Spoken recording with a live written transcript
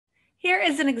Here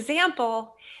is an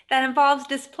example that involves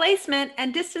displacement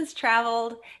and distance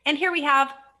traveled. And here we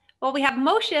have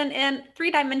motion in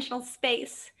three-dimensional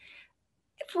space.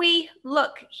 If we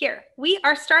look here, we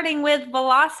are starting with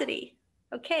velocity,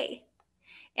 okay?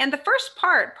 And the first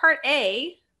part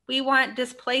A, we want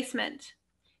displacement.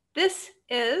 This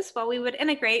is, we would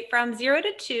integrate from 0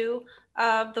 to 2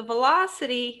 of the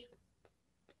velocity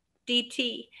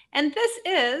dt. And this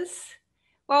is,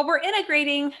 we're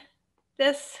integrating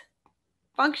this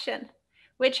function,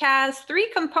 which has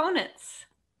three components.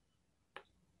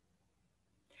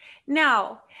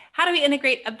 Now, how do we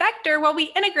integrate a vector? Well,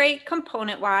 we integrate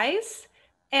component-wise,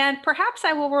 and perhaps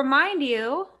I will remind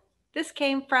you, this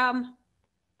came from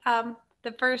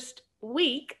the first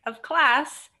week of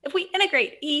class. If we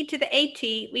integrate e to the at,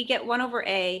 we get 1 over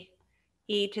a,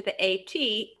 e to the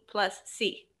at plus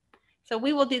c. So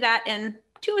we will do that in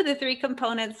two of the three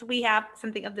components. We have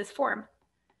something of this form.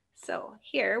 So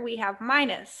here we have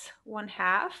minus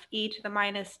 1/2 e to the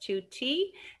minus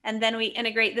 2t, and then we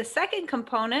integrate the second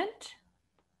component.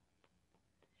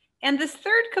 And this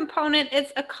third component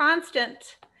is a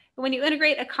constant. When you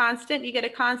integrate a constant, you get a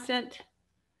constant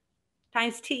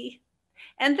times t.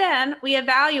 And then we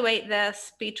evaluate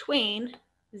this between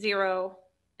 0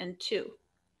 and 2.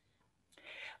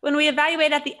 When we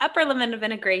evaluate at the upper limit of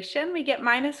integration, we get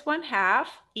minus 1/2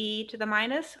 e to the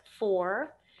minus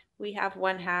 4. We have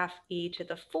 1/2 e to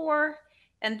the 4,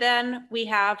 and then we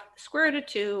have square root of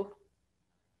 2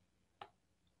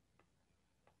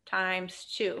 times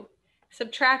 2.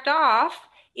 Subtract off,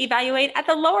 evaluate at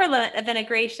the lower limit of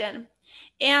integration.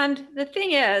 And the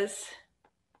thing is,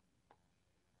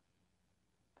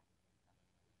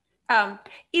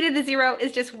 e to the 0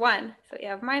 is just 1. So you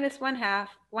have minus 1/2,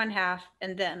 1/2,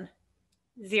 and then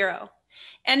 0.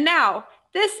 And now,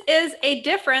 this is a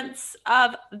difference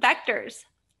of vectors.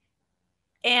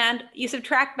 And you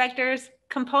subtract vectors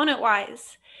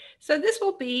component-wise. So this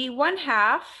will be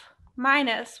 1/2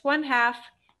 minus 1/2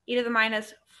 e to the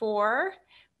minus 4.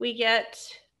 We get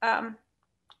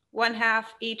 1/2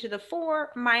 e to the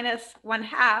 4 minus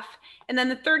 1/2. And then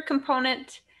the third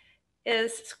component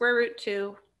is square root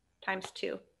 2 times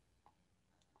 2.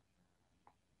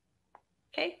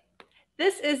 Okay,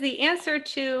 this is the answer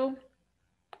to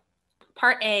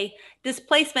part A,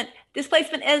 displacement.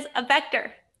 Displacement is a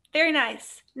vector. Very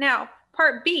nice. Now,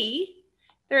 part B,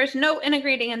 there is no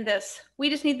integrating in this. We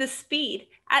just need the speed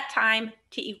at time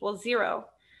t equals 0.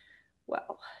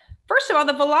 Well, first of all,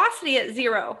 the velocity at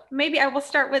 0. Maybe I will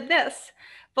start with this.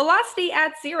 Velocity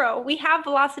at 0, we have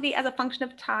velocity as a function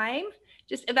of time.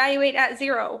 Just evaluate at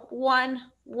 0,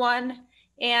 1, 1,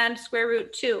 and square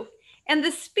root 2. And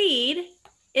the speed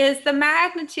is the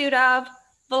magnitude of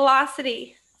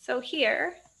velocity. So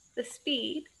here, the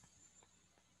speed,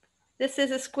 this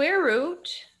is a square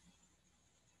root,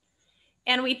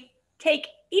 and we take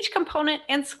each component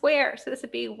and square. So this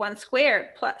would be 1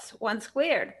 squared plus 1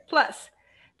 squared plus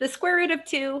the square root of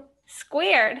 2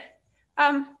 squared.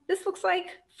 This looks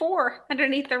like 4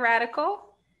 underneath the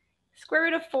radical. Square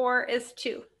root of 4 is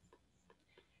 2.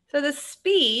 So the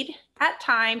speed at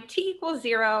time t equals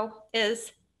 0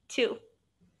 is 2.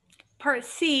 Part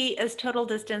C is total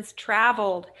distance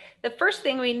traveled. The first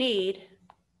thing we need,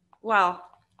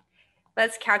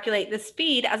 let's calculate the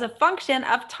speed as a function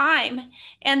of time,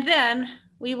 and then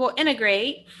we will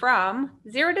integrate from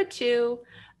 0 to 2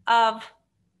 of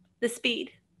the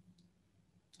speed.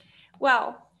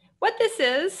 Well, what this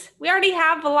is, we already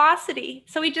have velocity,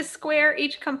 so we just square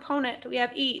each component. We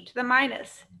have e to the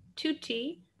minus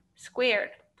 2t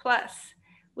squared plus,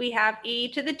 we have e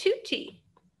to the 2t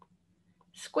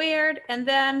squared, and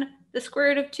then the square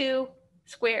root of 2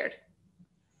 squared.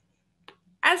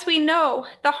 As we know,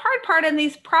 the hard part in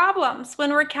these problems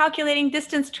when we're calculating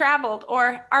distance traveled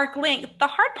or arc length, the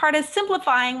hard part is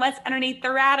simplifying what's underneath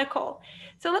the radical.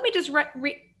 So let me just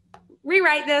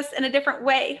rewrite this in a different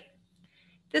way.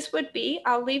 This would be,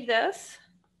 I'll leave this,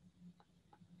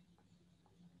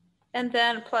 and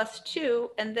then plus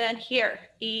 2, and then here,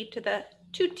 e to the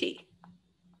 2t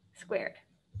squared.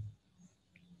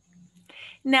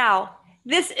 Now,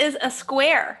 this is a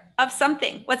square of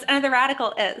something. What's under the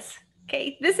radical is.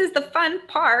 Okay, this is the fun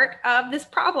part of this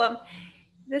problem.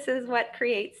 This is what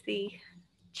creates the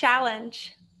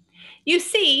challenge. You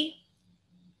see,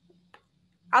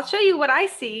 I'll show you what I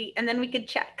see, and then we could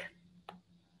check.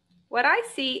 What I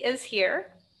see is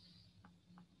here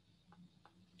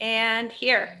and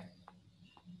here.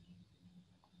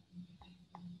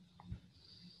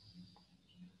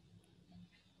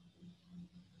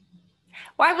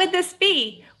 Why would this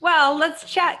be? Well,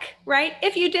 let's check, right?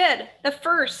 If you did the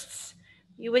firsts,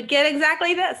 you would get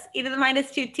exactly this, e to the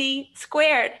minus 2t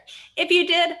squared. If you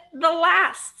did the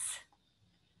lasts,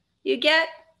 you get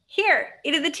here,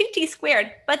 e to the 2t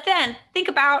squared. But then think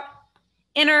about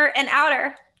inner and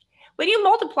outer. When you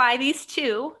multiply these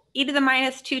two, e to the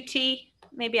minus 2t,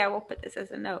 maybe I will put this as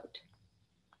a note.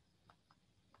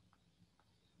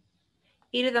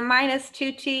 E to the minus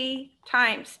 2t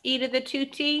times e to the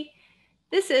 2t.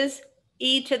 This is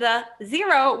e to the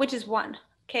 0, which is 1,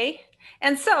 okay?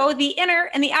 And so the inner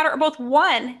and the outer are both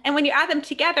 1, and when you add them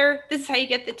together, this is how you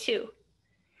get the 2.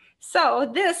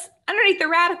 So this, underneath the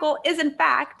radical, is in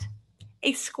fact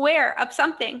a square of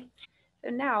something. So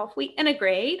now if we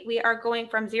integrate, we are going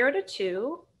from 0 to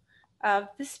 2 of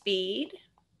the speed.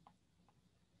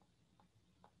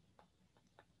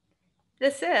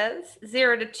 This is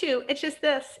 0 to 2. It's just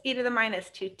this, e to the minus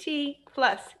 2t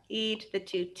plus e to the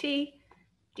 2t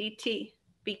dt.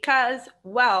 Because,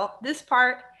 well, this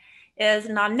part is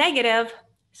non-negative.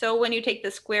 So when you take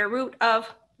the square root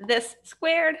of this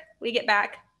squared, we get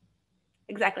back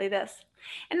exactly this.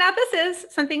 And now this is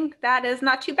something that is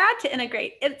not too bad to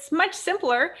integrate. It's much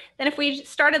simpler than if we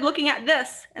started looking at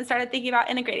this and started thinking about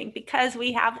integrating, because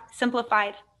we have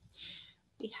simplified.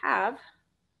 We have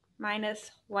minus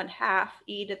 1/2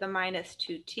 e to the minus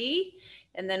 2t,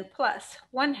 and then plus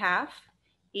 1/2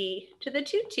 e to the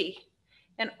 2t.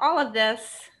 And all of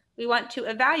this we want to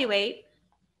evaluate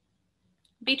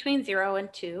between 0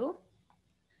 and 2.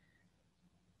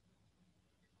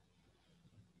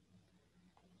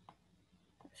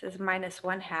 This is minus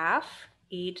 1/2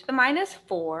 e to the minus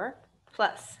 4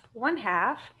 plus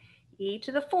 1/2 e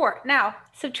to the 4. Now,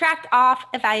 subtract off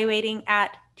evaluating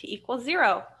at t equals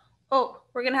 0. Oh,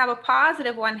 we're going to have a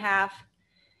positive 1/2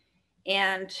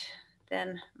 and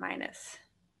then minus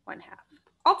 1/2.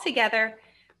 Altogether,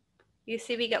 you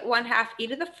see we get 1/2 e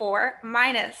to the 4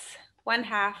 minus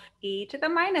 1/2 e to the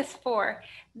minus 4.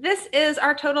 This is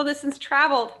our total distance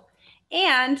traveled.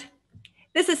 And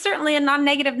this is certainly a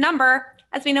non-negative number,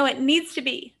 as we know it needs to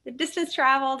be. The distance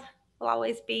traveled will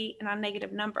always be a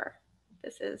non-negative number.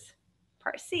 This is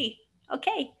part C.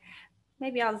 Okay,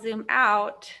 maybe I'll zoom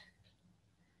out.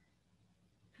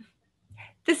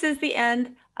 This is the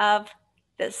end of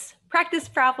this practice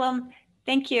problem.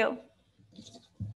 Thank you.